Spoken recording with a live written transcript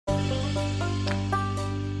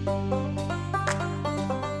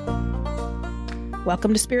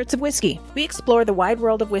Welcome to Spirits of Whiskey. We explore the wide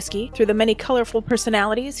world of whiskey through the many colorful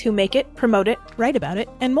personalities who make it, promote it, write about it,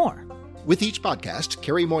 and more. With each podcast,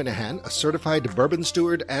 Carrie Moynihan, a certified bourbon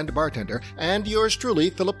steward and bartender, and yours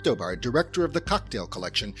truly, Philip Dobar, director of the Cocktail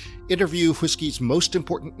Collection, interview whiskey's most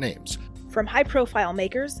important names. From high-profile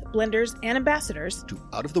makers, blenders, and ambassadors to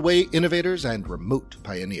out-of-the-way innovators and remote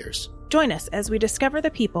pioneers. Join us as we discover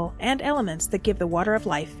the people and elements that give the water of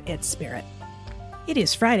life its spirit. It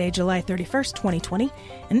is Friday, July 31st, 2020,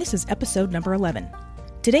 and this is episode number 11.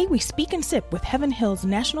 Today we speak and sip with Heaven Hill's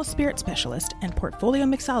National Spirit Specialist and Portfolio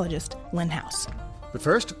Mixologist, Lynn House. But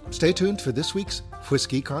first, stay tuned for this week's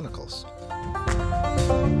Whiskey Chronicles.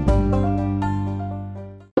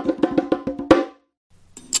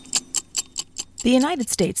 The United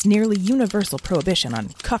States' nearly universal prohibition on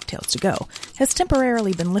cocktails to go has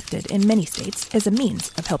temporarily been lifted in many states as a means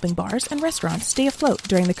of helping bars and restaurants stay afloat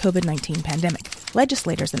during the COVID-19 pandemic.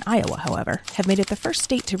 Legislators in Iowa, however, have made it the first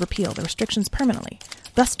state to repeal the restrictions permanently,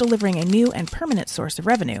 thus delivering a new and permanent source of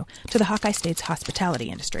revenue to the Hawkeye State's hospitality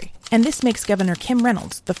industry. And this makes Governor Kim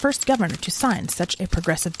Reynolds the first governor to sign such a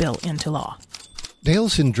progressive bill into law. Dale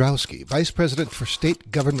Sindrowski, Vice President for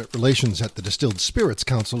State Government Relations at the Distilled Spirits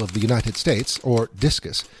Council of the United States, or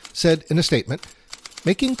DISCUS, said in a statement,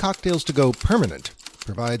 "Making cocktails to go permanent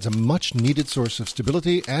provides a much-needed source of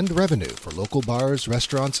stability and revenue for local bars,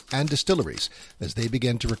 restaurants, and distilleries as they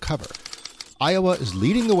begin to recover. Iowa is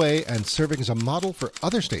leading the way and serving as a model for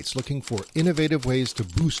other states looking for innovative ways to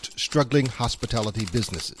boost struggling hospitality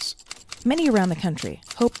businesses." Many around the country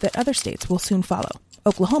hope that other states will soon follow.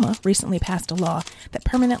 Oklahoma recently passed a law that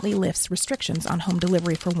permanently lifts restrictions on home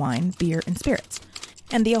delivery for wine, beer, and spirits.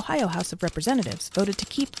 And the Ohio House of Representatives voted to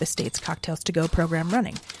keep the state's Cocktails to Go program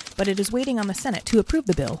running, but it is waiting on the Senate to approve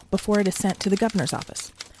the bill before it is sent to the governor's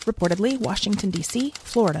office. Reportedly, Washington, D.C.,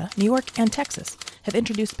 Florida, New York, and Texas have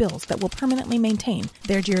introduced bills that will permanently maintain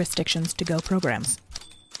their jurisdictions to go programs.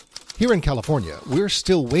 Here in California, we're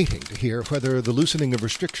still waiting to hear whether the loosening of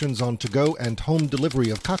restrictions on to-go and home delivery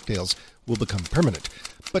of cocktails will become permanent.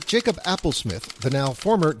 But Jacob Applesmith, the now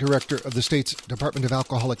former director of the state's Department of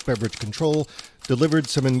Alcoholic Beverage Control, delivered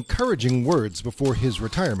some encouraging words before his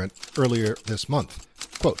retirement earlier this month.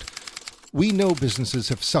 Quote, "We know businesses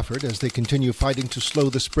have suffered as they continue fighting to slow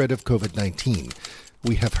the spread of COVID-19.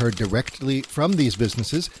 We have heard directly from these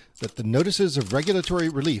businesses that the notices of regulatory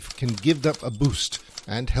relief can give them a boost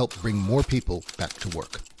and help bring more people back to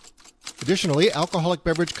work." Additionally, Alcoholic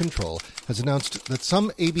Beverage Control has announced that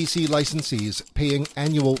some ABC licensees paying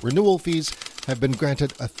annual renewal fees have been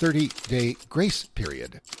granted a 30-day grace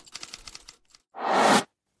period.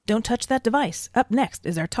 Don't touch that device. Up next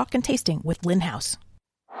is our talk and tasting with Lynn House.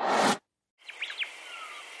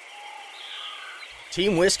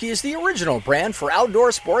 Team Whiskey is the original brand for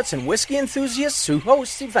outdoor sports and whiskey enthusiasts who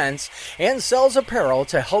hosts events and sells apparel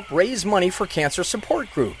to help raise money for cancer support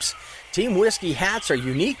groups. Team Whiskey hats are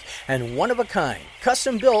unique and one of a kind,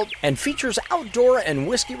 custom built, and features outdoor and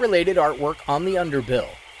whiskey-related artwork on the underbill.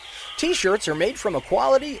 T-shirts are made from a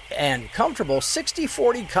quality and comfortable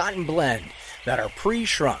 60-40 cotton blend that are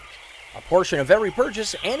pre-shrunk. A portion of every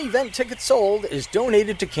purchase and event ticket sold is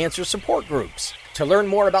donated to cancer support groups. To learn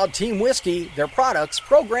more about Team Whiskey, their products,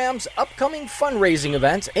 programs, upcoming fundraising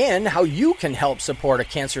events, and how you can help support a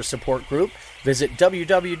cancer support group, visit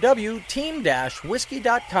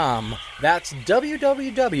www.team-whiskey.com. That's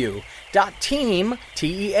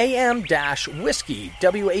www.team-whiskey,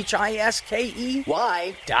 WHISKEY.com.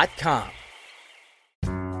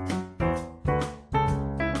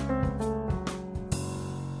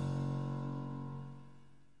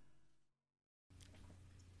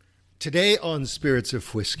 Today on Spirits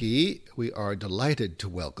of Whiskey, we are delighted to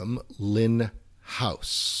welcome Lynn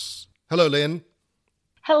House. Hello, Lynn.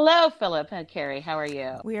 Hello, Philip and Carrie. How are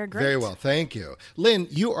you? We are great. Very well, thank you. Lynn,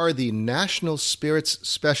 you are the National Spirits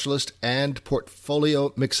Specialist and Portfolio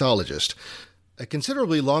Mixologist, a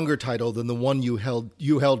considerably longer title than the one you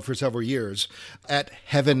held for several years at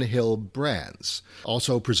Heaven Hill Brands,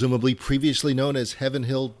 also presumably previously known as Heaven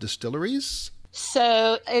Hill Distilleries?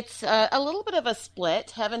 So it's a little bit of a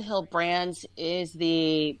split. Heaven Hill Brands is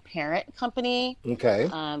the parent company. Okay.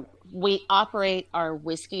 We operate our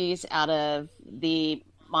whiskeys out of the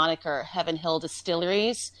moniker Heaven Hill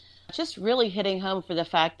Distilleries. Just really hitting home for the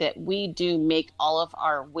fact that we do make all of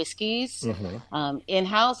our whiskeys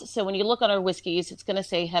in-house. So when you look on our whiskeys, it's going to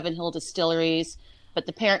say Heaven Hill Distilleries, but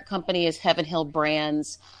the parent company is Heaven Hill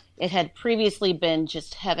Brands. It had previously been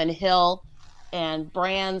just Heaven Hill, and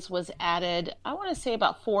Brands was added, I want to say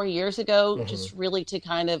about 4 years ago, just really to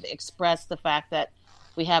kind of express the fact that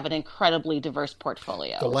we have an incredibly diverse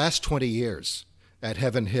portfolio. The last 20 years at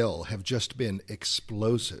Heaven Hill have just been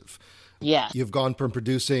explosive. Yeah. You've gone from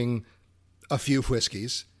producing a few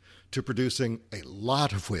whiskeys to producing a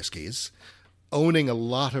lot of whiskeys, owning a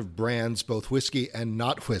lot of brands, both whiskey and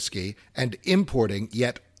not whiskey, and importing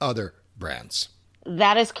yet other brands.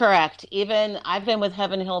 That is correct. Even I've been with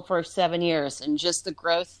Heaven Hill for 7 years, and just the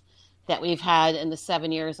growth that we've had in the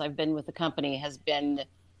 7 years I've been with the company has been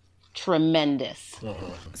tremendous.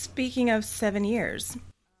 Speaking of 7 years,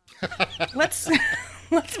 let's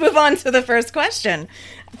move on to the first question.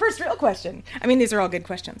 First real question. I mean, these are all good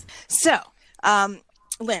questions. So,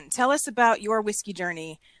 Lynn, tell us about your whiskey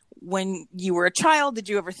journey. When you were a child, did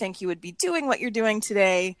you ever think you would be doing what you're doing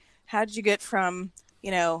today? How did you get from,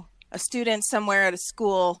 a student somewhere at a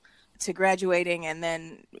school to graduating and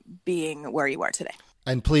then being where you are today?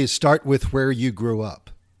 And please start with where you grew up.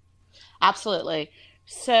 Absolutely.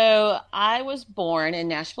 So I was born in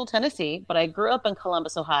Nashville, Tennessee, but I grew up in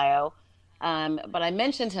Columbus, Ohio. But I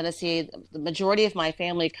mentioned Tennessee. The majority of my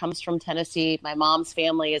family comes from Tennessee. My mom's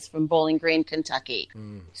family is from Bowling Green, Kentucky.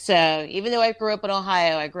 So even though I grew up in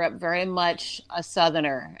Ohio, I grew up very much a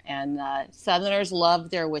Southerner, and Southerners love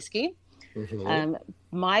their whiskey.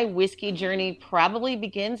 My whiskey journey probably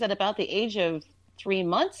begins at about the age of 3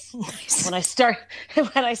 months when I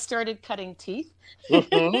started cutting teeth. You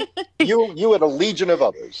and a legion of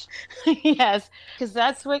others. Yes, because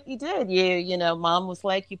that's what you did. Mom was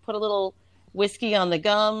like, you put a little whiskey on the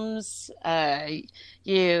gums.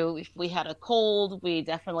 If we had a cold, we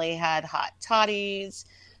definitely had hot toddies.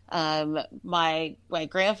 My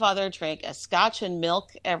grandfather drank a scotch and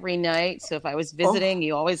milk every night. So if I was visiting,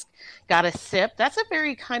 you always got a sip. That's a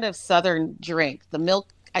very kind of Southern drink. The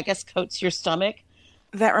milk, I guess, coats your stomach.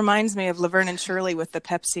 That reminds me of Laverne and Shirley with the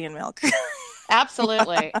Pepsi and milk.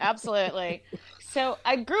 Absolutely. Absolutely. So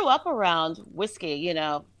I grew up around whiskey,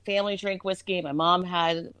 family drink whiskey. My mom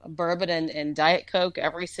had bourbon and Diet Coke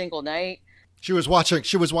every single night. She was watching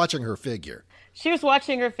her figure. She was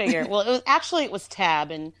watching her figure. Well, it was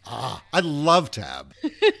Tab. And I love Tab.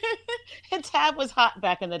 And Tab was hot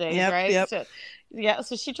back in the days, right? Yep.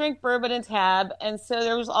 So she drank bourbon and Tab. And so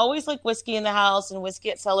there was always like whiskey in the house and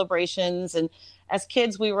whiskey at celebrations. And as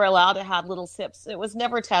kids, we were allowed to have little sips. It was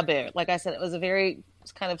never taboo. Like I said, it was a very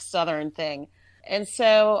kind of Southern thing. And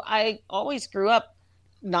so I always grew up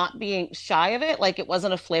not being shy of it. Like it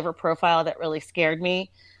wasn't a flavor profile that really scared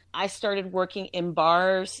me. I started working in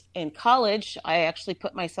bars in college. I actually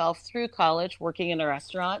put myself through college working in a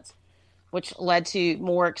restaurant, which led to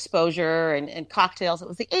more exposure and cocktails. It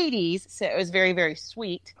was the 80s, so it was very, very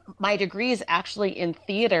sweet. My degree is actually in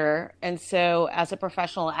theater. And so as a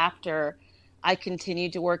professional actor, I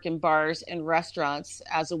continued to work in bars and restaurants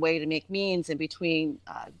as a way to make means in between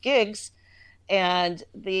gigs. And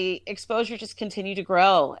the exposure just continued to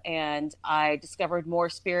grow. And I discovered more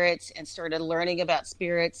spirits and started learning about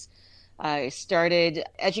spirits. I started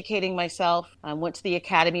educating myself, went to the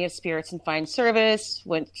Academy of Spirits and Fine Service,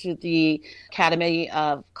 went to the Academy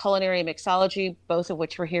of Culinary Mixology, both of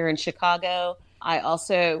which were here in Chicago. I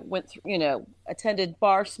also went through, attended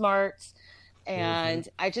Bar Smarts. And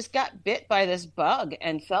I just got bit by this bug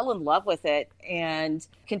and fell in love with it and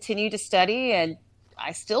continued to study. And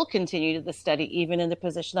I still continue to study even in the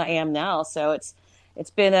position I am now. So it's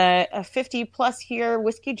been a 50-plus year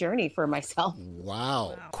whiskey journey for myself.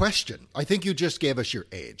 Wow. Question. I think you just gave us your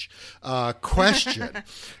age. Question.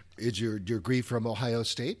 Is your degree from Ohio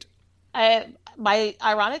State?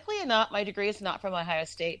 Ironically enough, my degree is not from Ohio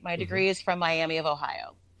State. My degree is from Miami of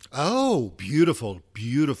Ohio. Oh, beautiful,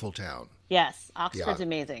 beautiful town. Yes. Oxford's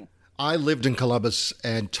amazing. I lived in Columbus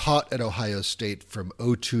and taught at Ohio State from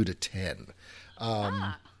 02 to 10.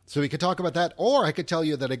 So we could talk about that, or I could tell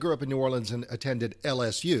you that I grew up in New Orleans and attended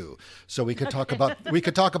LSU. So we could talk about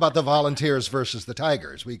the Volunteers versus the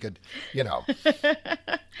Tigers. We could,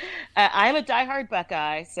 I'm a diehard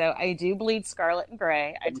Buckeye, so I do bleed scarlet and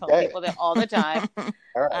gray. I tell people that all the time.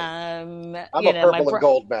 All right. I'm a purple and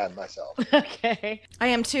gold man myself. Okay. I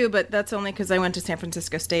am too, but that's only because I went to San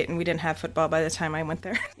Francisco State and we didn't have football by the time I went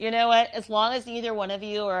there. You know what? As long as neither one of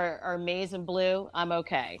you are maize and blue, I'm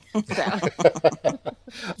okay. So.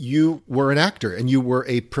 You were an actor, and you were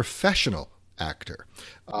a professional actor.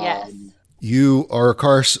 Yes. You are, of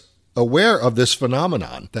course, aware of this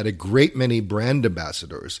phenomenon that a great many brand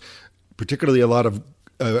ambassadors, particularly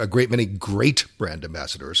a great many great brand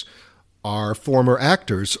ambassadors, are former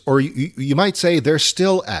actors, or you might say they're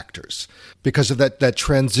still actors because of that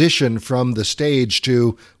transition from the stage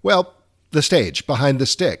to, the stage, behind the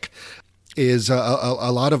stick. Is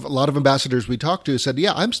a lot of ambassadors we talked to said,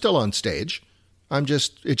 yeah, I'm still on stage.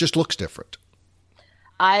 It just looks different.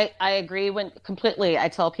 I agree completely. I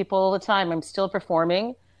tell people all the time, I'm still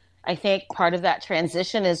performing. I think part of that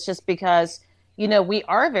transition is just because we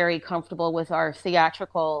are very comfortable with our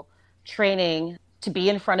theatrical training to be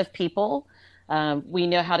in front of people. We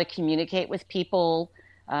know how to communicate with people,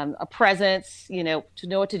 a presence, to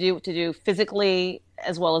know what to do physically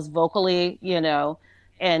as well as vocally,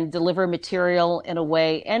 and deliver material in a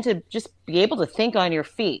way, and to just be able to think on your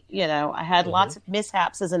feet. I had lots of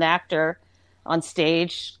mishaps as an actor on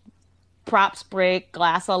stage, props break,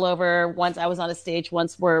 glass all over. Once I was on a stage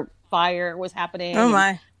once where fire was happening. Oh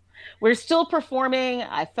my. We're still performing.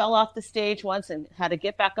 I fell off the stage once and had to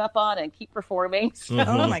get back up on and keep performing. So.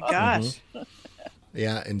 Oh my gosh.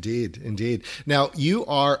 Yeah, indeed. Now, you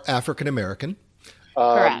are African American.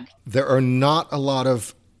 Correct. There are not a lot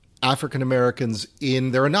of African Americans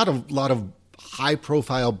there are not a lot of high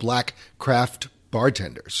profile Black craft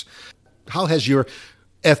bartenders. How has your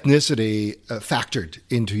ethnicity factored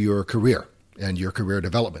into your career and your career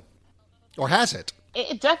development? Or has it?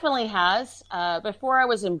 It definitely has. Before I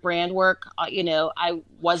was in brand work, I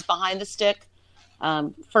was behind the stick,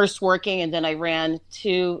 first working, and then I ran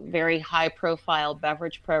 2 very high-profile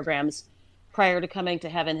beverage programs prior to coming to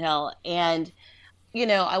Heaven Hill. And,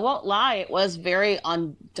 I won't lie, it was very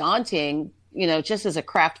undaunting, just as a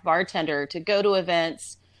craft bartender to go to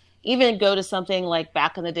events, even go to something like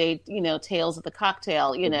back in the day, Tales of the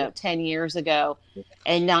Cocktail, 10 years ago,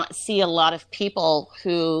 and not see a lot of people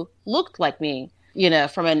who looked like me,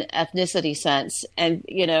 from an ethnicity sense. And,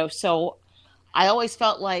 so I always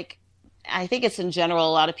felt like, I think it's in general,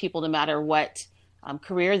 a lot of people, no matter what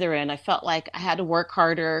career they're in, I felt like I had to work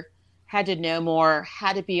harder, had to know more,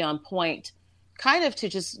 had to be on point, kind of to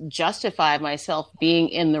just justify myself being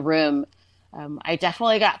in the room. I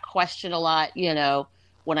definitely got questioned a lot,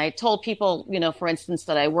 when I told people, for instance,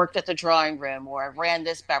 that I worked at the drawing room or I ran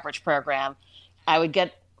this beverage program, I would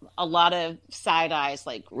get a lot of side eyes,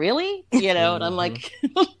 like, really? And I'm like,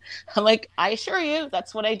 I assure you,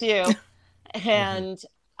 that's what I do. And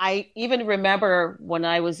I even remember when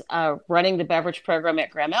I was running the beverage program at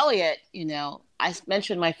Graham Elliott, I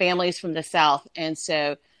mentioned my family's from the South. And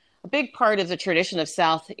so a big part of the tradition of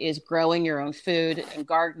South is growing your own food and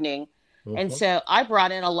gardening. And so I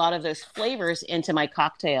brought in a lot of those flavors into my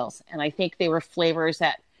cocktails. And I think they were flavors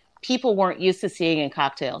that people weren't used to seeing in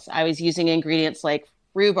cocktails. I was using ingredients like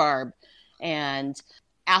rhubarb and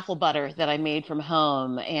apple butter that I made from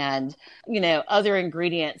home and, other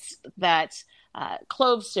ingredients that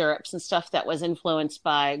clove syrups and stuff that was influenced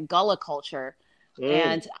by Gullah culture.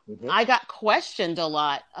 And I got questioned a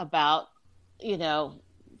lot about,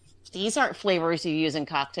 these aren't flavors you use in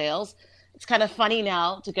cocktails. It's kind of funny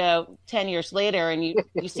now to go 10 years later and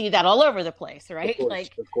you see that all over the place, right?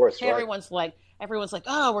 Of course, right. Everyone's like,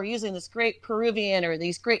 oh, we're using this great Peruvian or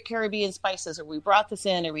these great Caribbean spices, or we brought this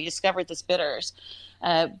in, or we discovered this bitters.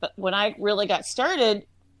 But when I really got started,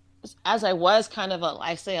 as I was kind of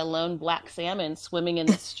a lone black salmon swimming in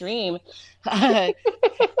the stream, but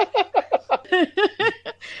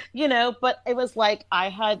it was like I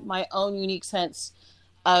had my own unique sense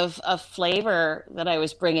of flavor that I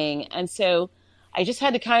was bringing. And so I just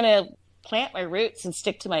had to kind of plant my roots and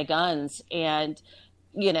stick to my guns and,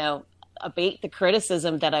 abate the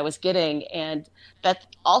criticism that I was getting. And that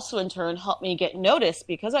also in turn helped me get noticed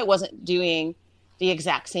because I wasn't doing the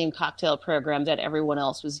exact same cocktail program that everyone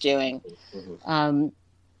else was doing. And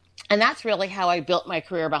that's really how I built my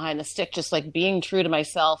career behind the stick, just like being true to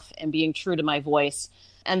myself and being true to my voice.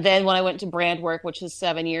 And then when I went to brand work, which was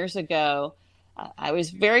 7 years ago, I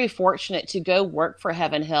was very fortunate to go work for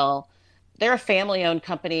Heaven Hill. They're a family-owned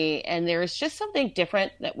company, and there's just something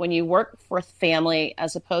different that when you work for a family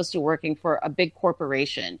as opposed to working for a big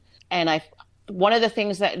corporation. And one of the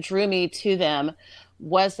things that drew me to them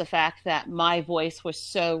was the fact that my voice was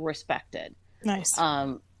so respected. Nice.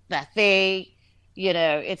 That they,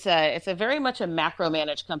 it's a very much a macro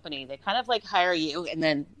managed company. They kind of like hire you and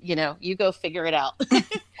then, you go figure it out.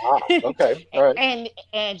 Okay. All right.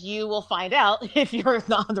 And you will find out if you're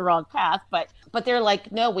not on the wrong path. But they're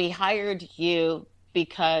like, no, we hired you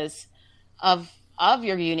because of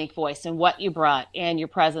your unique voice and what you brought and your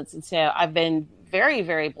presence. And so I've been very,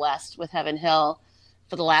 very blessed with Heaven Hill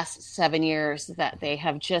for the last 7 years that they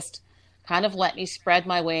have just kind of let me spread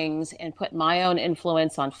my wings and put my own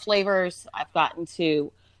influence on flavors. I've gotten to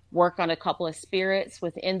work on a couple of spirits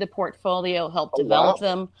within the portfolio, help develop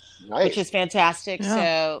them, nice. Which is fantastic. Yeah.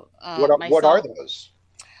 So, what are those?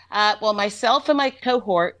 Well, myself and my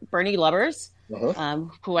cohort, Bernie Lubbers,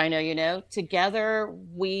 who I know you know, together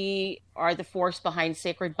we are the force behind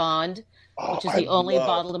Sacred Bond, which is the only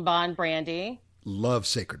bottled and bond brandy. Love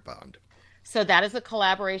Sacred Bond. So that is a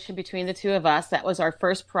collaboration between the two of us. That was our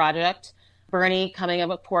first project. Bernie coming up,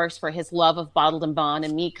 of course, for his love of bottled and bond,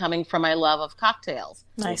 and me coming from my love of cocktails.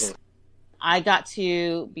 Nice. I got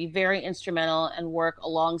to be very instrumental and work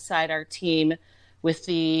alongside our team with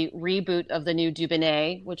the reboot of the new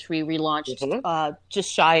Dubonnet, which we relaunched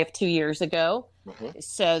just shy of 2 years ago.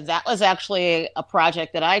 So that was actually a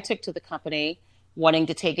project that I took to the company, wanting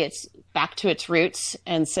to take it back to its roots.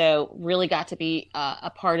 And so really got to be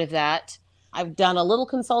a part of that. I've done a little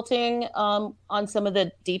consulting on some of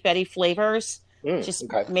the Deep Eddy flavors,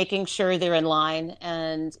 making sure they're in line.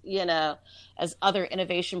 And, as other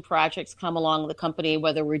innovation projects come along the company,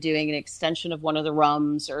 whether we're doing an extension of one of the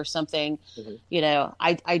rums or something,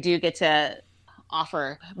 I do get to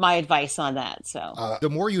offer my advice on that. So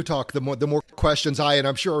the more you talk, the more questions and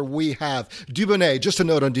I'm sure we have. Dubonnet, just a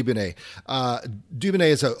note on Dubonnet. Dubonnet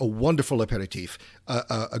is a wonderful aperitif,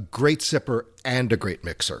 a great sipper and a great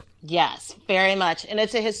mixer. Yes, very much. And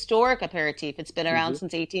it's a historic aperitif. It's been around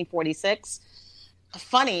since 1846.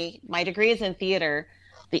 Funny, my degree is in theater.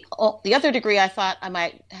 The other degree I thought I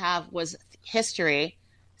might have was history.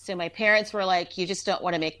 So my parents were like, you just don't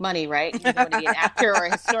want to make money, right? You want to be an actor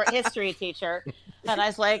or a history teacher. And I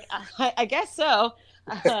was like, I guess so.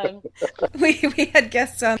 We had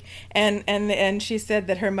guests on, and she said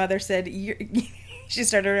that her mother said, she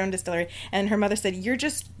started her own distillery, and her mother said, you're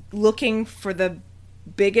just looking for the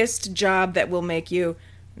biggest job that will make you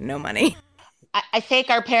no money. I think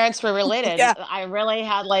our parents were related. Yeah. I really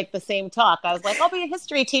had like the same talk. I was like, I'll be a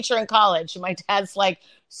history teacher in college. And my dad's like,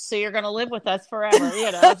 so you're going to live with us forever,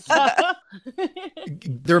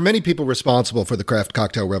 There are many people responsible for the craft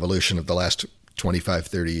cocktail revolution of the last 25,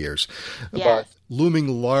 30 years. Yes. But looming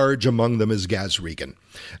large among them is Gaz Regan.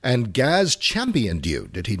 And Gaz championed you,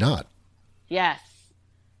 did he not? Yes.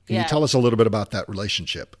 Can you tell us a little bit about that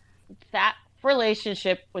relationship? That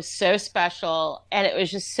relationship was so special, and it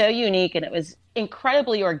was just so unique, and it was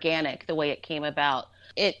incredibly organic the way it came about.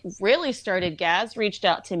 It really started, Gaz reached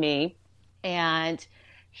out to me, and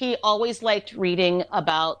he always liked reading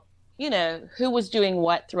about, who was doing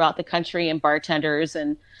what throughout the country and bartenders.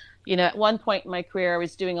 And, at one point in my career, I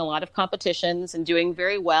was doing a lot of competitions and doing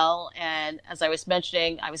very well. And as I was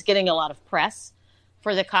mentioning, I was getting a lot of press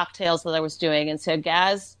for the cocktails that I was doing. And so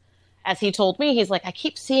Gaz, as he told me, he's like, I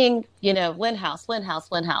keep seeing, Lynn House.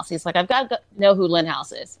 He's like, I've got to know who Lynn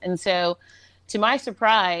House is. And so to my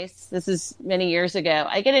surprise, this is many years ago,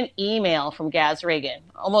 I get an email from Gaz Regan,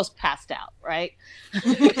 almost passed out, right?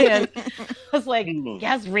 And I was like,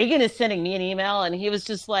 Gaz Regan is sending me an email. And he was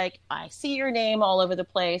just like, I see your name all over the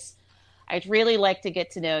place. I'd really like to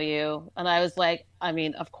get to know you. And I was like, I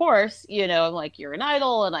mean, of course, I'm like, you're an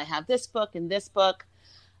idol, and I have this book and this book.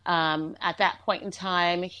 At that point in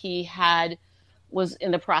time, he was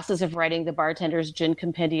in the process of writing the Bartender's Gin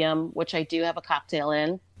Compendium, which I do have a cocktail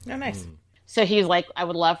in. Oh, nice. So he's like, I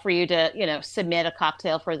would love for you to, submit a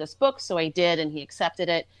cocktail for this book. So I did, and he accepted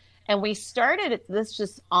it. And we started this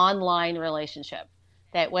just online relationship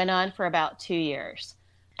that went on for about 2 years.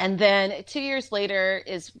 And then 2 years later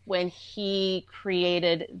is when he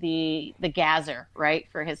created the Gazzer, right,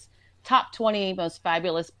 for his top 20 most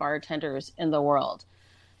fabulous bartenders in the world.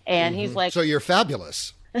 And he's like, so you're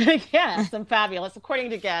fabulous. Yes, I'm fabulous, according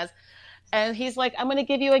to Gaz. And he's like, I'm going to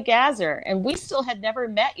give you a Gazzer. And we still had never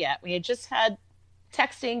met yet. We had just had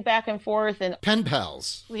texting back and forth and pen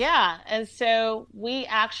pals. Yeah. And so he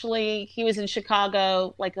was in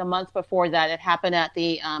Chicago like a month before that. It happened at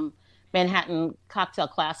the Manhattan Cocktail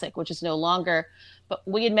Classic, which is no longer. But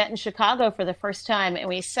we had met in Chicago for the first time, and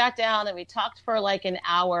we sat down and we talked for like an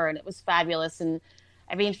hour, and it was fabulous. And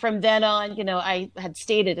I mean, from then on, I had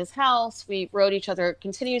stayed at his house. We wrote each other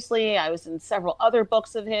continuously. I was in several other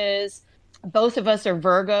books of his. Both of us are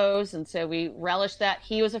Virgos, and so we relished that.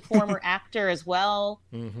 He was a former actor as well.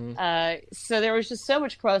 So there was just so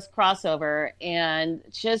much crossover, and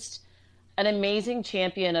just an amazing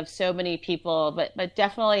champion of so many people, but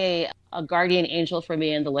definitely a guardian angel for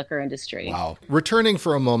me in the liquor industry. Wow. Returning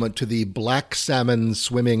for a moment to the black salmon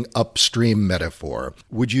swimming upstream metaphor,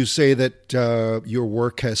 would you say that your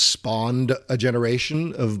work has spawned a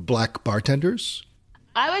generation of black bartenders?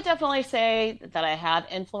 I would definitely say that I have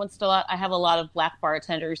influenced a lot. I have a lot of black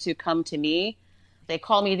bartenders who come to me. They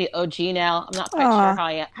call me the OG now. I'm not quite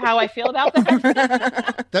sure how I feel about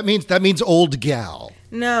that. That means old gal.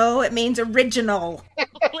 No, it means original.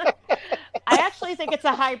 I actually think it's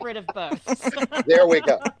a hybrid of both. There we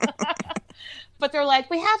go. But they're like,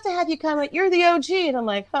 we have to have you come. You're the OG. And I'm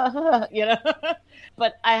like,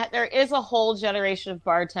 But there is a whole generation of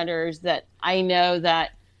bartenders that I know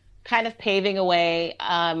that kind of paving a way.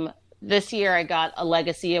 This year I got a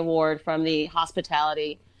legacy award from the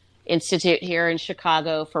Hospitality Institute here in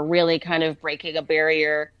Chicago for really kind of breaking a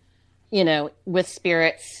barrier, with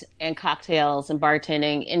spirits and cocktails and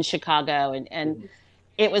bartending in Chicago. And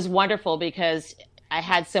it was wonderful because I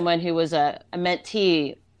had someone who was a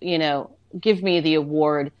mentee, give me the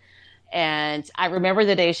award. And I remember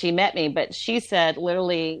the day she met me, but she said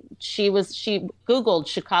literally she Googled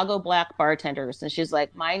Chicago Black bartenders, and she's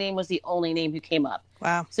like, my name was the only name who came up.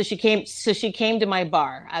 Wow. So she came to my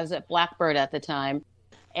bar. I was at Blackbird at the time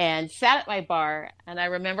and sat at my bar. And I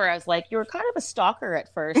remember I was like, you were kind of a stalker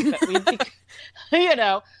at first, but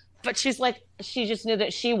but she's like, she just knew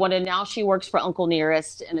that she wanted, now she works for Uncle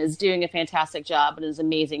Nearest and is doing a fantastic job and is an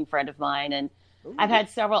amazing friend of mine. And I've had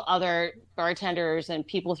several other bartenders and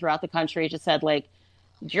people throughout the country just said, like,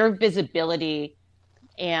 your visibility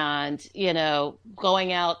and,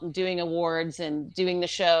 going out and doing awards and doing the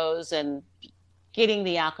shows and getting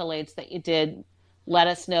the accolades that you did let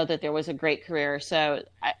us know that there was a great career. So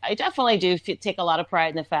I definitely do take a lot of pride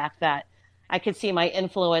in the fact that I could see my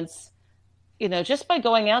influence, just by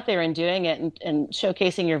going out there and doing it and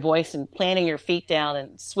showcasing your voice and planting your feet down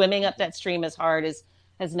and swimming up that stream as hard as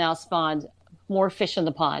has now spawned more fish in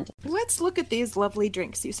the pond. Let's look at these lovely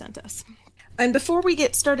drinks you sent us. And before we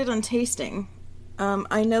get started on tasting,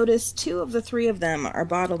 I noticed 2 of the 3 of them are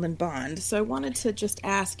bottled and bond. So I wanted to just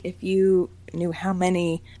ask if you knew how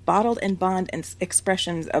many bottled and bond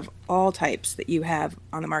expressions of all types that you have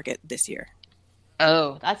on the market this year.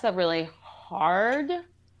 Oh, that's a really hard.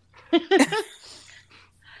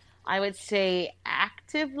 I would say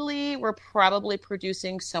actively we're probably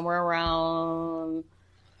producing somewhere around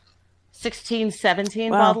 16,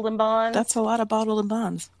 17 bottled and bonds. That's a lot of bottled and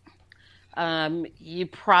bonds. You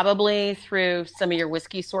probably, through some of your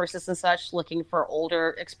whiskey sources and such, looking for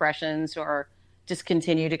older expressions or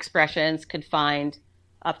discontinued expressions, could find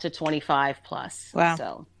up to 25 plus. Wow.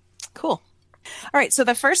 So cool. All right. So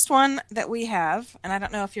the first one that we have, and I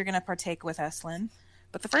don't know if you're going to partake with us, Lynn,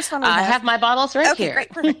 but the first one I have my bottles right here. Great,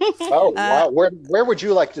 perfect. Oh, wow. Where would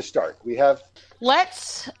you like to start? We have.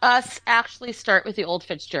 Let's actually start with the Old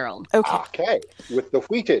Fitzgerald. Okay. With the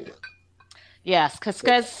wheated. Yes,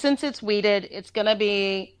 because since it's wheated, it's going to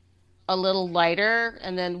be a little lighter.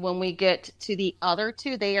 And then when we get to the other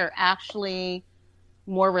 2, they are actually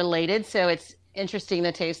more related. So it's interesting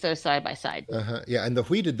to taste those side by side. Yeah, and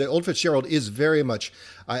the Old Fitzgerald is very much,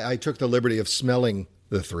 I took the liberty of smelling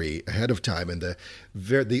the 3 ahead of time, and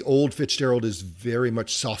the Old Fitzgerald is very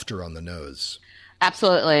much softer on the nose.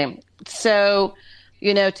 Absolutely. So,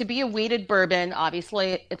 to be a wheated bourbon,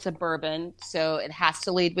 obviously it's a bourbon, so it has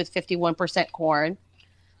to lead with 51% corn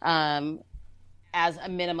as a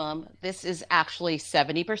minimum. This is actually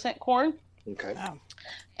 70% corn. Okay. Wow.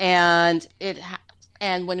 And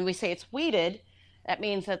and when we say it's wheated, that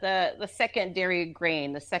means that the secondary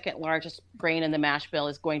grain, the second largest grain in the mash bill,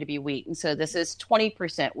 is going to be wheat. And so this is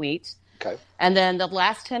 20% wheat. Okay. And then the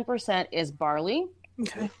last 10% is barley.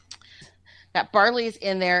 Okay. That barley is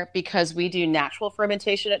in there because we do natural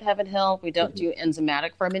fermentation at Heaven Hill. We don't do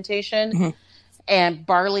enzymatic fermentation. Mm-hmm. And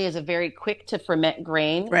barley is a very quick to ferment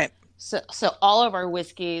grain. Right. So all of our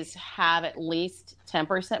whiskeys have at least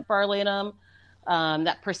 10% barley in them.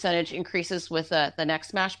 That percentage increases with the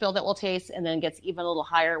next mash bill that we'll taste, and then gets even a little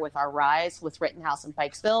higher with our rye with Rittenhouse and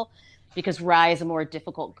Pikesville, because rye is a more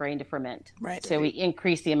difficult grain to ferment. Right. So we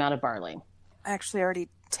increase the amount of barley. I actually already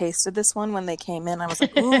tasted this one when they came in. I was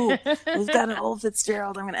like, ooh, we've got an Old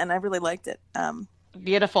Fitzgerald. And I really liked it.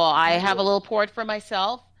 Beautiful. I have a little pour for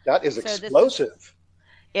myself. That is explosive.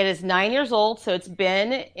 It is 9 years old, so it's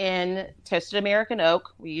been in toasted American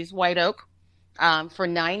oak. We use white oak for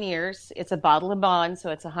 9 years. It's a bottle and bond,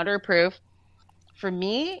 so it's 100 proof. For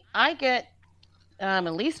me, I get, at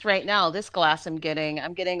least right now, this glass I'm getting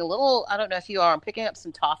a little, I don't know if you are, I'm picking up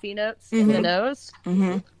some toffee notes in the nose.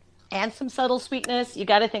 Mm-hmm. And some subtle sweetness. You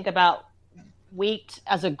got to think about wheat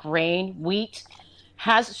as a grain. Wheat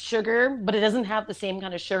has sugar, but it doesn't have the same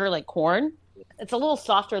kind of sugar like corn. It's a little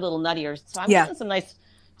softer, a little nuttier. So I'm getting some nice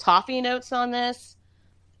toffee notes on this.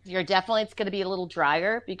 It's going to be a little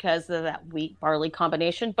drier because of that wheat barley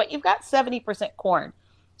combination, but you've got 70% corn.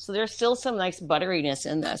 So there's still some nice butteriness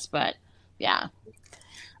in this, but yeah.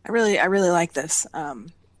 I really like this.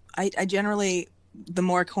 I generally, the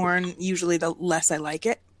more corn, usually the less I like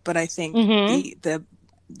it. But I think the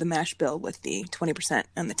mash bill with the 20%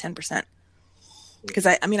 and the 10%, because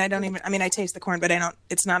I taste the corn, but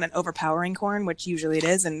it's not an overpowering corn, which usually it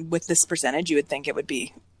is. And with this percentage, you would think it would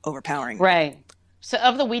be overpowering. Right. So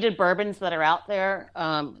of the wheated bourbons that are out there,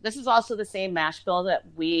 this is also the same mash bill that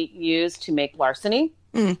we use to make Larceny.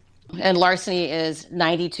 Mm. And Larceny is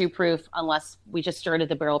 92 proof, unless we just started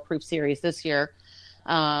the barrel proof series this year.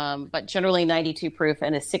 But generally 92 proof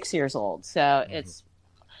and is 6 years old. So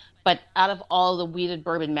but out of all the wheated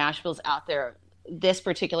bourbon mash bills out there, this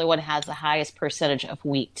particular one has the highest percentage of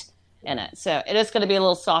wheat in it. So it is going to be a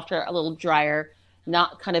little softer, a little drier,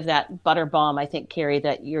 not kind of that butter bomb, I think, Carrie,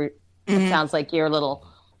 that it sounds like you're a little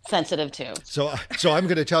sensitive to. So I'm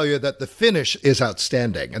going to tell you that the finish is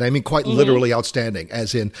outstanding. And I mean quite literally outstanding,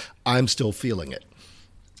 as in I'm still feeling it.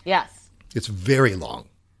 Yes. It's very long.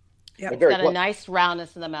 Yep. It's got a nice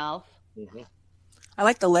roundness in the mouth. Mm-hmm. I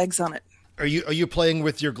like the legs on it. Are you playing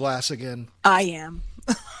with your glass again? I am.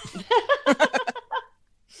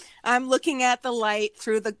 I'm looking at the light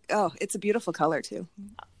through it's a beautiful color too.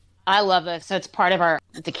 I love this. So it's part of our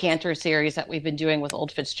decanter series that we've been doing with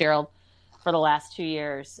Old Fitzgerald for the last 2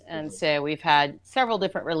 years. And so we've had several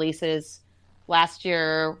different releases. Last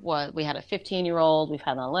year, we had a 15-year-old, we've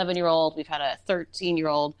had an 11-year-old, we've had a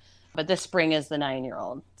 13-year-old, but this spring is the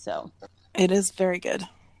 9-year-old. So it is very good.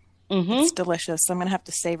 Mm-hmm. It's delicious. I'm going to have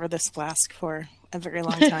to savor this flask for a very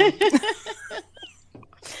long time.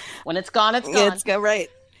 When it's gone, it's gone. It's go right.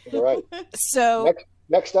 All right. So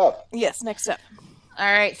next up. Yes, next up.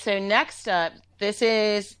 All right. So next up, this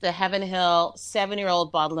is the Heaven Hill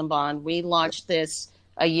 7-year-old Bottled and Bond. We launched this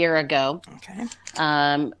a year ago.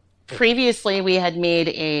 Okay. Previously, we had made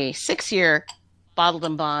a 6-year Bottled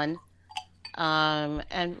and Bond,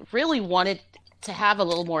 and really wanted to have a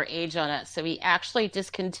little more age on it. So we actually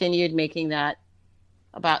discontinued making that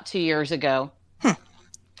about 2 years ago.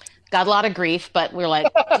 Got a lot of grief, but we're like,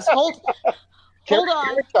 just hold on.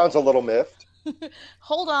 Carrie sounds a little miffed.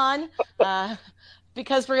 Hold on,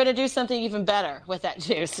 because we're going to do something even better with that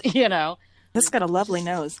juice, you know. This got a lovely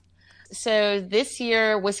nose. So this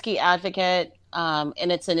year, Whiskey Advocate, in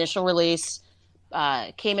its initial release,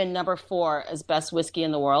 came in number 4 as best whiskey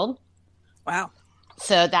in the world. Wow.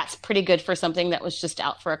 So that's pretty good for something that was just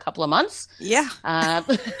out for a couple of months. Yeah.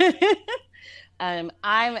 I'm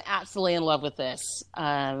absolutely in love with this.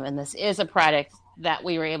 And this is a product that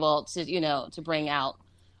we were able to, to bring out,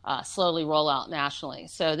 slowly roll out nationally.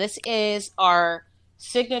 So this is our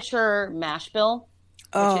signature mash bill,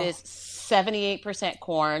 which is 78%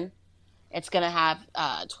 corn. It's going to have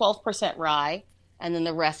 12% rye, and then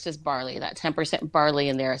the rest is barley, that 10% barley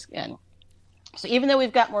in there again. So even though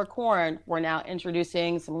we've got more corn, we're now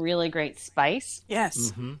introducing some really great spice.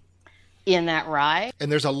 Yes. Mm-hmm. In that rye.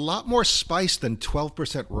 And there's a lot more spice than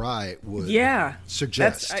 12% rye would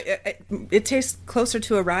suggest. It tastes closer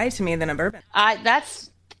to a rye to me than a bourbon.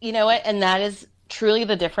 That's, you know what, and that is truly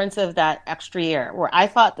the difference of that extra year, where I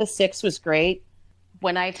thought the 6 was great.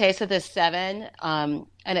 When I tasted this 7, and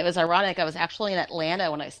it was ironic, I was actually in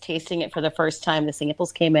Atlanta when I was tasting it for the first time. The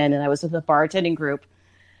samples came in, and I was with a bartending group.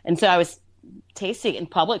 And so I was tasting it in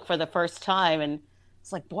public for the first time, and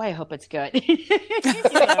it's like, boy, I hope it's good. If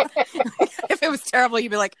it was terrible, you'd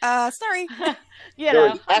be like, sorry. There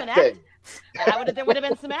would have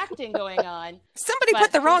been some acting going on. Somebody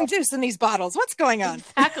put the wrong juice in these bottles. What's going on?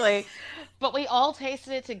 Exactly. But we all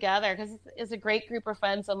tasted it together because it's a great group of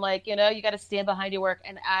friends. I'm like, you got to stand behind your work.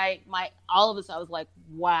 And all of us, I was like,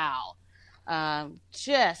 wow.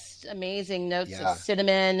 Just amazing notes of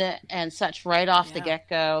cinnamon and such right off the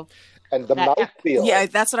get-go. And the mouthfeel. Yeah,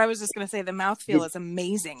 that's what I was just going to say. The mouthfeel is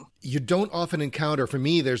amazing. You don't often encounter, for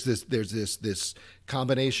me, there's this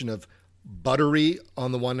combination of buttery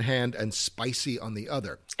on the one hand and spicy on the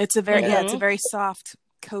other. It's a very soft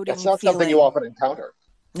coating. That's not something you often encounter.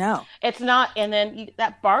 No, it's not. And then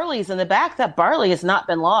that barley's in the back. That barley has not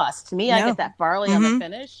been lost. To me, I get that barley on the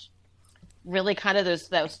finish. Really kind of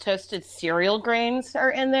those toasted cereal grains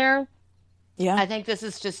are in there. Yeah. I think this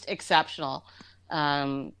is just exceptional.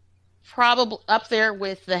 Probably up there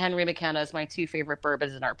with the Henry McKenna as my 2 favorite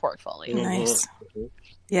bourbons in our portfolio. Nice.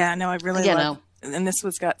 Yeah, no, I really love it. And this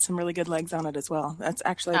one's got some really good legs on it as well. That's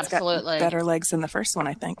actually, it's got better legs than the first one,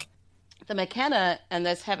 I think. The McKenna and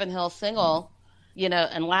this Heaven Hill single,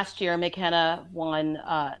 and last year McKenna won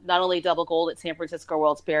not only double gold at San Francisco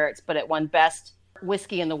World Spirits, but it won best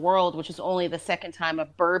whiskey in the world, which is only the second time a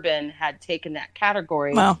bourbon had taken that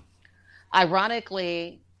category. Wow.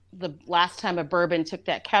 Ironically, the last time a bourbon took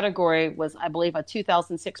that category was, I believe, a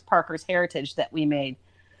 2006 Parker's Heritage that we made.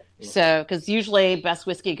 So, because usually best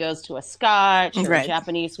whiskey goes to a Scotch or a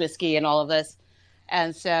Japanese whiskey and all of this.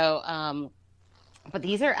 And so, but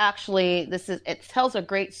these are actually, it tells a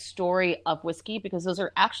great story of whiskey because those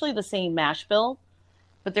are actually the same mash bill,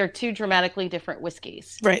 but they're 2 dramatically different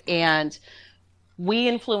whiskeys. Right. And we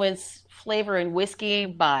influence flavor in whiskey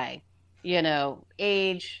by,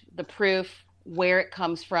 age, the proof, where it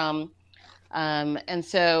comes from. And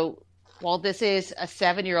so while this is a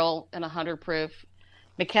 7-year-old and 100 proof,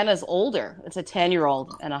 McKenna's older. It's a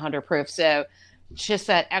 10-year-old and 100 proof. So just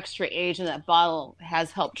that extra age in that bottle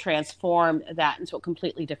has helped transform that into a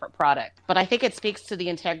completely different product. But I think it speaks to the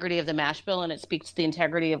integrity of the mash bill, and it speaks to the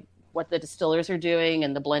integrity of what the distillers are doing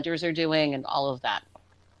and the blenders are doing and all of that.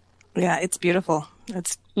 Yeah, it's beautiful.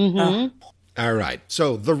 It's All right.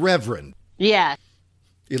 So the Reverend. Yeah.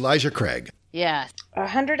 Elijah Craig. Yeah.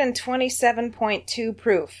 127.2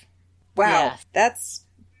 proof. Wow. Yes. That's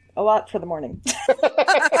a lot for the morning.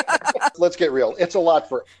 Let's get real. It's a lot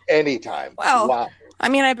for any time. Well, wow. I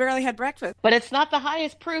mean, I barely had breakfast. But it's not the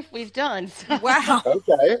highest proof we've done. So. Wow.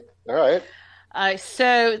 Okay. All right.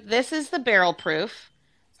 So this is the barrel proof.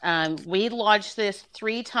 We launch this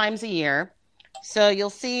 3 times a year. So you'll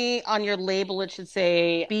see on your label, it should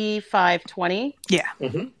say B520. Yeah.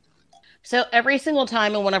 Mm-hmm. So every single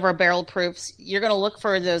time in one of our barrel proofs, you're going to look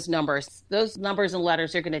for those numbers. Those numbers and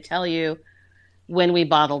letters are going to tell you when we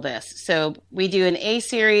bottle this. So we do an A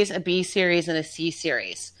series, a B series, and a C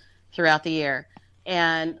series throughout the year.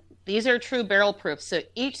 And these are true barrel proofs. So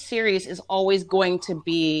each series is always going to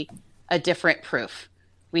be a different proof.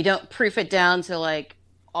 We don't proof it down to like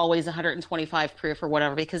always 125 proof or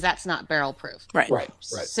whatever, because that's not barrel proof. Right.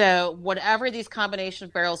 So whatever these combination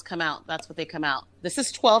of barrels come out, that's what they come out. This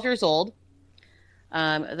is 12 years old.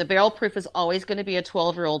 The barrel proof is always going to be a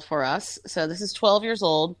 12-year-old for us. So this is 12 years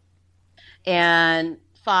old and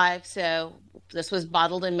 5. So this was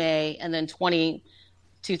bottled in May, and then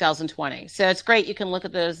 2020. So it's great. You can look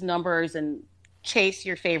at those numbers and chase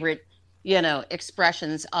your favorite,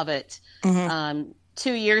 expressions of it. Mm-hmm.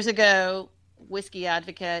 2 years ago, Whiskey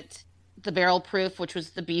Advocate, the barrel proof, which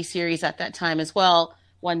was the B series at that time as well,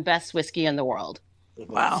 won best whiskey in the world.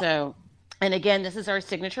 Wow. So, and again, this is our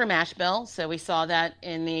signature mash bill. So we saw that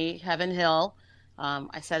in the Heaven Hill.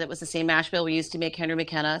 I said it was the same mash bill we used to make Henry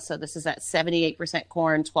McKenna. So this is at 78%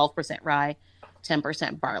 corn, 12% rye,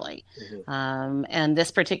 10% barley. Mm-hmm. And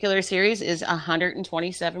this particular series is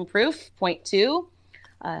 127 proof, 0.2.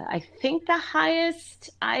 I think the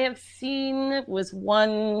highest I have seen was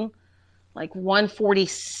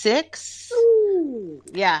 146. Ooh.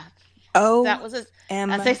 Yeah. Oh, that was as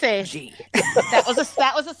they say. that was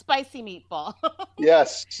a spicy meatball.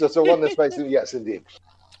 Yes, that's the one that's spicy. Yes, indeed.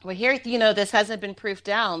 Well, here, this hasn't been proofed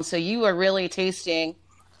down, so you are really tasting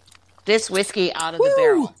this whiskey out of the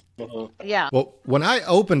barrel. Mm-hmm. Yeah. Well, when I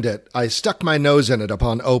opened it, I stuck my nose in it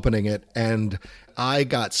upon opening it, and I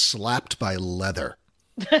got slapped by leather.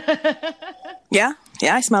 Yeah,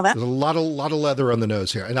 I smell that. There's a lot of leather on the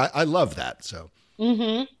nose here, and I love that. So.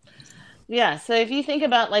 Mm-hmm. Yeah. So if you think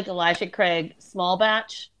about like Elijah Craig small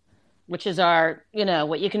batch, which is our,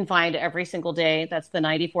 what you can find every single day, that's the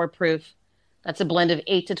 94 proof. That's a blend of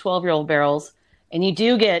 8 to 12-year-old barrels, and you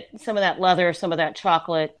do get some of that leather, some of that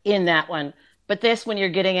chocolate in that one. But this, when you're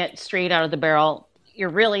getting it straight out of the barrel, you're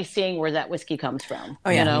really seeing where that whiskey comes from.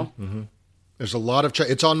 Oh yeah. Mm-hmm. There's a lot of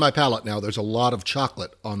it's on my palate now. There's a lot of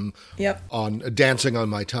chocolate on dancing on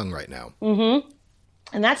my tongue right now. Mm-hmm.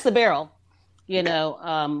 And that's the barrel.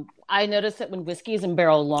 I notice that when whiskey is in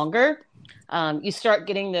barrel longer, you start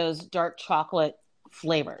getting those dark chocolate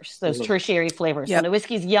flavors, those tertiary flavors. Yep. When the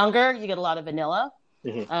whiskey's younger, you get a lot of vanilla.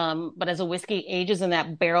 Mm-hmm. But as a whiskey ages in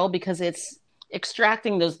that barrel, because it's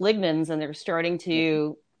extracting those lignins and they're starting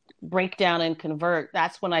to break down and convert,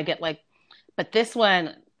 that's when I get but this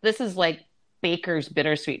is like Baker's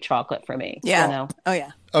bittersweet chocolate for me. Yeah. Oh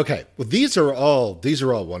yeah. Okay. Well, these are all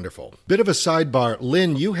wonderful. Bit of a sidebar.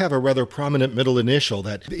 Lynn, you have a rather prominent middle initial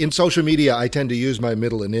that in social media, I tend to use my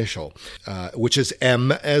middle initial, which is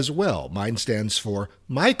M as well. Mine stands for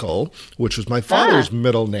Michael, which was my father's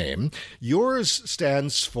middle name. Yours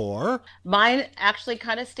stands for? Mine actually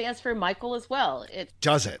kind of stands for Michael as well.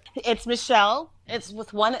 Does it? It's Michelle. It's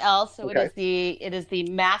with one L, so okay. It is the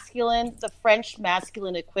French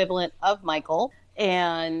masculine equivalent of Michael.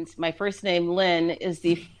 And my first name, Lynn, is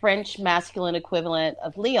the French masculine equivalent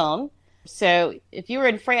of Leon. So if you were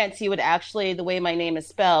in France, you would actually, the way my name is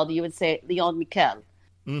spelled, you would say Leon Michel.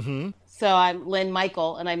 Mm-hmm. So I'm Lynn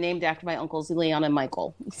Michael, and I'm named after my uncles Leon and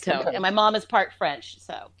Michael. So, and my mom is part French.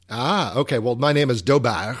 So. Ah, okay. Well, my name is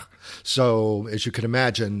Daubert. So as you can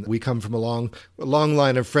imagine, we come from a long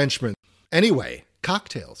line of Frenchmen. Anyway,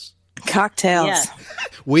 cocktails. Cocktails. Yeah.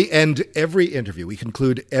 We end every interview, we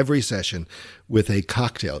conclude every session with a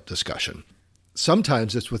cocktail discussion.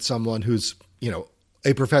 Sometimes it's with someone who's,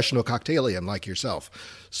 a professional cocktailian like yourself.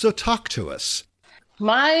 So talk to us.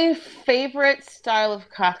 My favorite style of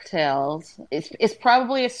cocktails is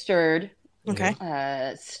probably a stirred. Okay.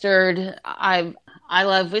 Stirred. I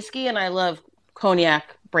love whiskey and I love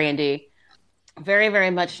cognac brandy. Very, very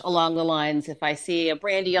much along the lines, if I see a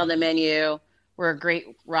brandy on the menu or a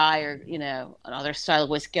great rye or, another style of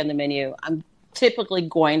whiskey on the menu, I'm typically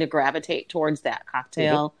going to gravitate towards that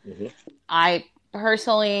cocktail. Mm-hmm. I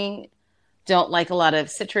personally don't like a lot of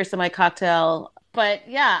citrus in my cocktail. But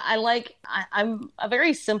yeah, I'm a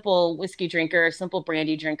very simple whiskey drinker, simple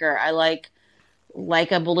brandy drinker. I like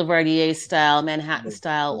a Boulevardier style, Manhattan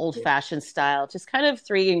style, old fashioned style, just kind of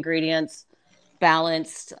 3 ingredients,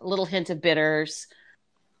 balanced, a little hint of bitters.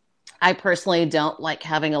 I personally don't like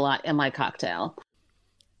having a lot in my cocktail.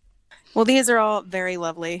 Well, these are all very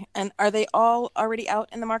lovely. And are they all already out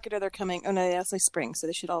in the market, or they're coming? Oh no, it's like spring, so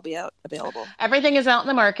they should all be out available. Everything is out in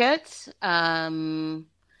the market.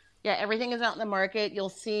 Everything is out in the market. You'll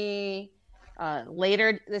see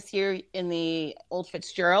later this year in the Old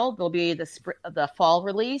Fitzgerald, there'll be the fall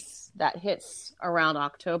release that hits around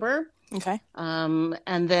October. Okay.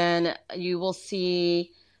 And then you will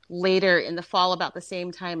see later in the fall, about the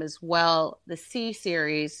same time as well, the C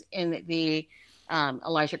series in the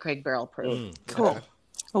Elijah Craig Barrel Proof. Cool. Well,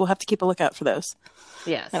 we'll have to keep a lookout for those.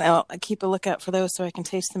 Yes. And I'll keep a lookout for those so I can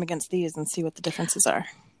taste them against these and see what the differences are.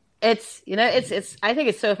 It's I think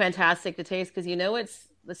it's so fantastic to taste because it's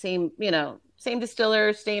the same, same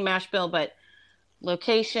distiller, same mash bill, but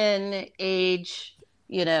location, age,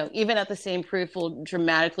 even at the same proof will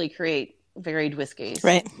dramatically create varied whiskeys.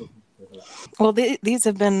 Right. Well, these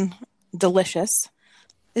have been delicious.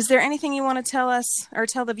 Is there anything you want to tell us, or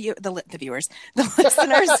tell the viewers, the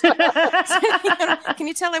listeners? Can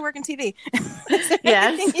you tell I work in TV?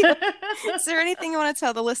 Yes. Is there anything you want to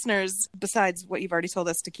tell the listeners besides what you've already told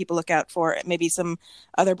us to keep a lookout for? Maybe some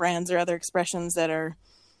other brands or other expressions that are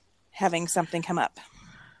having something come up.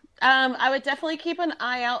 I would definitely keep an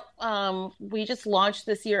eye out. We just launched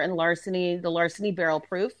this year in the Larceny Barrel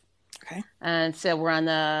Proof. Okay. And so we're on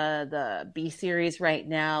the B series right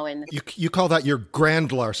now. And you call that your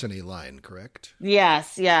Grand Larceny line, correct?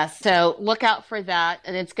 Yes. So look out for that.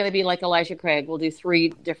 And it's going to be like Elijah Craig. We'll do 3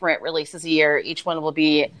 different releases a year. Each one will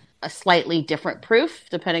be a slightly different proof,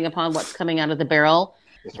 depending upon what's coming out of the barrel.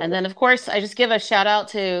 And then, of course, I just give a shout out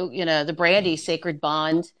to, the brandy Sacred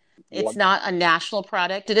Bond. It's not a national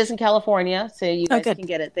product. It is in California, so you guys can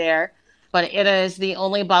get it there. But it is the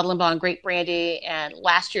only Bottle and Bond Great Brandy. And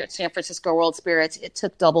last year at San Francisco World Spirits, it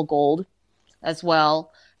took double gold as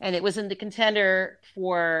well. And it was in the contender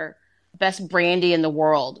for best brandy in the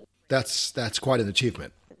world. That's quite an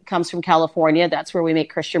achievement. It comes from California. That's where we make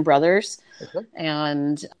Christian Brothers. Okay.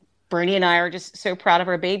 And Bernie and I are just so proud of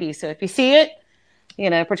our baby. So if you see it,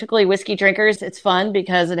 particularly whiskey drinkers, it's fun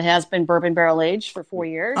because it has been bourbon barrel aged for 4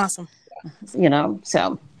 years. Awesome.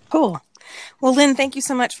 So. Cool. Well, Lynn, thank you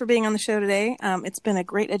so much for being on the show today. It's been a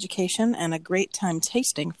great education and a great time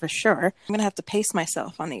tasting for sure. I'm going to have to pace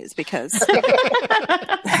myself on these because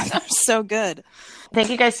they're so good. Thank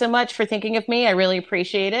you guys so much for thinking of me. I really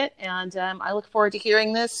appreciate it. And I look forward to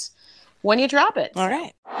hearing this when you drop it. All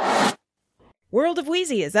right. World of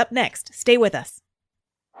Wheezy is up next. Stay with us.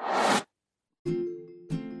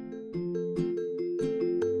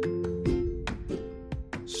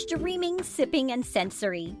 Streaming, sipping, and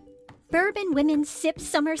sensory. Bourbon Women's Sip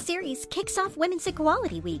Summer Series kicks off Women's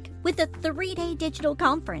Equality Week with a 3-day digital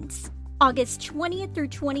conference, August 20th through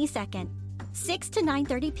 22nd, 6 to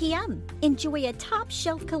 9:30 p.m. Enjoy a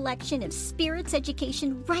top-shelf collection of spirits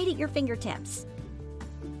education right at your fingertips.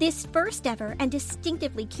 This first ever and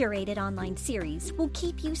distinctively curated online series will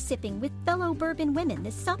keep you sipping with fellow bourbon women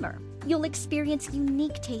this summer. You'll experience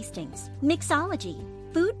unique tastings, mixology,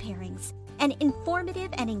 food pairings, and informative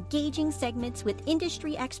and engaging segments with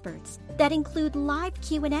industry experts that include live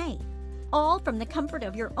Q&A, all from the comfort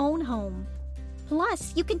of your own home.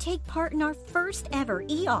 Plus, you can take part in our first ever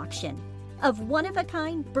e-auction of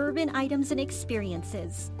one-of-a-kind bourbon items and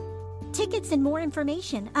experiences. Tickets and more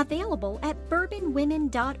information available at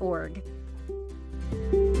bourbonwomen.org.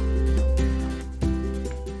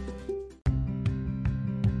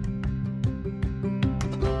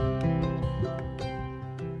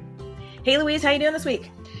 Hey, Louise, how you doing this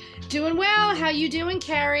week? Doing well. How you doing,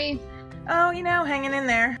 Carrie? Oh, hanging in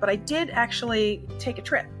there. But I did actually take a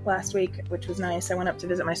trip last week, which was nice. I went up to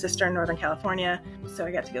visit my sister in Northern California. So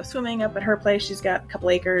I got to go swimming up at her place. She's got a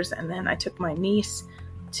couple acres. And then I took my niece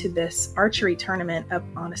to this archery tournament up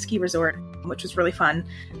on a ski resort, which was really fun.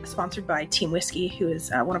 Sponsored by Team Whiskey, who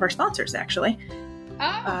is one of our sponsors, actually.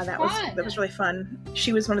 Oh, that was really fun.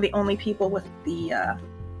 She was one of the only people with the,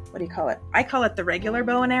 what do you call it? I call it the regular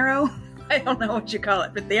bow and arrow. I don't know what you call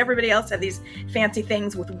it, but everybody else had these fancy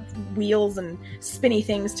things with wheels and spinny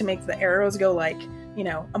things to make the arrows go like,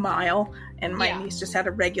 a mile. And my niece just had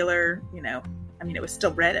a regular, I mean, it was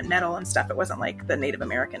still red and metal and stuff. It wasn't like the Native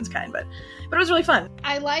Americans kind, but it was really fun.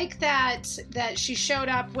 I like that she showed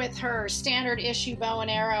up with her standard issue bow and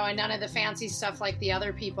arrow and none of the fancy stuff like the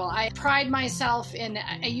other people. I pride myself in,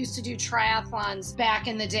 I used to do triathlons back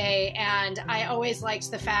in the day, and I always liked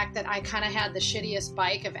the fact that I kind of had the shittiest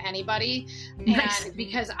bike of anybody. Nice. And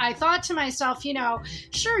because I thought to myself,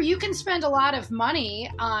 sure, you can spend a lot of money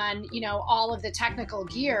on, all of the technical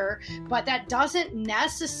gear, but that doesn't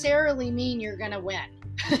necessarily mean you're going to win.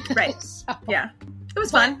 Right. So, yeah. It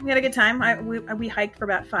was fun. We had a good time. We hiked for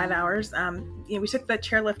about 5 hours. We took the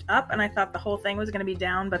chairlift up, and I thought the whole thing was going to be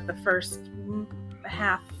down, but the first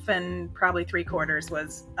half and probably 3/4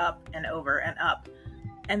 was up and over and up,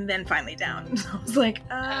 and then finally down. So I was like,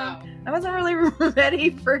 I wasn't really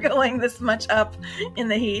ready for going this much up in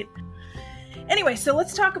the heat. Anyway, so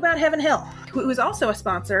let's talk about Heaven Hill, who was also a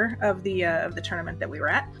sponsor of the tournament that we were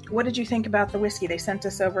at. What did you think about the whiskey? They sent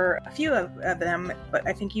us over a few of them, but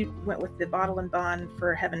I think you went with the Bottle and Bond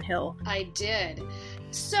for Heaven Hill. I did.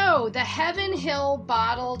 So the Heaven Hill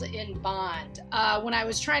Bottled in Bond, when I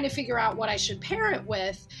was trying to figure out what I should pair it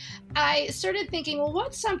with, I started thinking, well,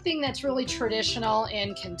 what's something that's really traditional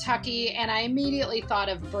in Kentucky? And I immediately thought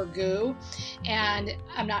of Burgoo. And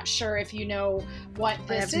I'm not sure if you know what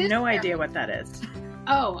this is. I have no idea what that is.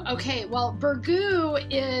 Oh, okay. Well, Burgoo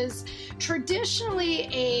is traditionally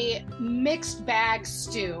a mixed bag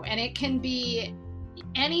stew, and it can be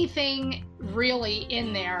anything really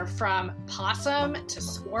in there, from possum to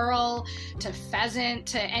squirrel to pheasant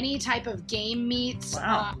to any type of game meats.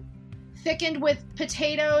 Wow. Thickened with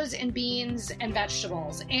potatoes and beans and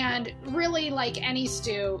vegetables. And really, like any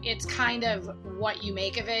stew, it's kind of what you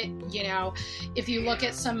make of it. If you look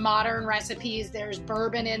at some modern recipes, there's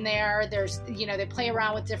bourbon in there. There's, they play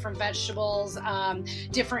around with different vegetables,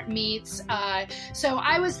 different meats. So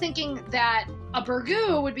I was thinking that a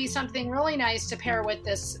Burgoo would be something really nice to pair with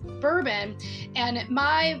this bourbon. And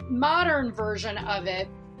my modern version of it,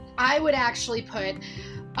 I would actually put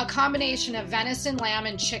a combination of venison, lamb,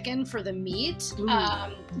 and chicken for the meat,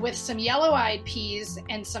 with some yellow-eyed peas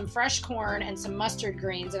and some fresh corn and some mustard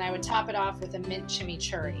greens, and I would top it off with a mint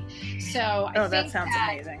chimichurri. So I think that sounds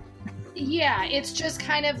amazing. Yeah, it's just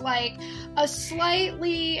kind of like a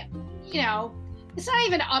slightly, it's not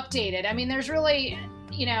even updated. I mean, there's really,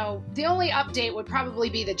 the only update would probably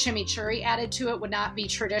be the chimichurri added to it would not be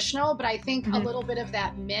traditional, but I think a little bit of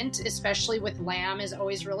that mint, especially with lamb, is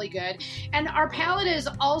always really good. And our palate is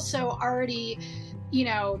also already,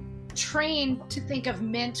 trained to think of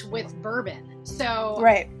mint with bourbon. So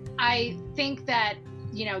right. I think that,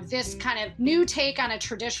 this kind of new take on a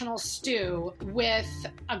traditional stew with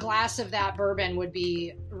a glass of that bourbon would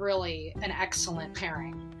be really an excellent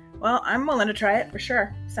pairing. Well, I'm willing to try it for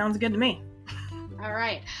sure. Sounds good to me. All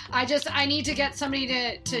right. I need to get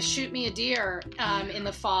somebody to shoot me a deer in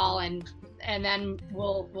the fall, and then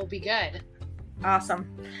we'll be good.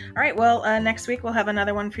 Awesome. All right. Well, next week we'll have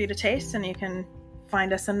another one for you to taste, and you can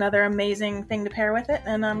find us another amazing thing to pair with it,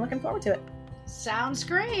 and I'm looking forward to it. Sounds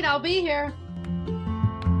great. I'll be here.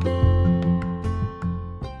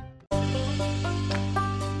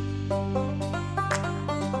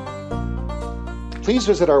 Please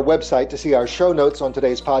visit our website to see our show notes on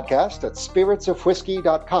today's podcast at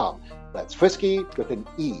spiritsofwhiskey.com. That's whiskey with an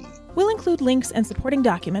E. We'll include links and supporting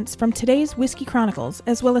documents from today's Whiskey Chronicles,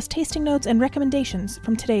 as well as tasting notes and recommendations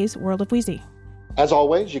from today's World of Wheezy. As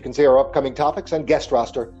always, you can see our upcoming topics and guest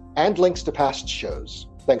roster and links to past shows.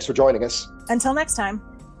 Thanks for joining us. Until next time,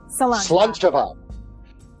 Salam. Slanchava.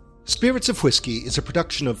 Spirits of Whiskey is a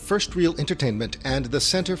production of First Reel Entertainment and the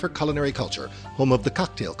Center for Culinary Culture, home of the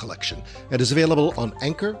Cocktail Collection, and is available on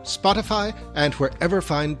Anchor, Spotify, and wherever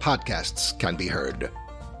fine podcasts can be heard.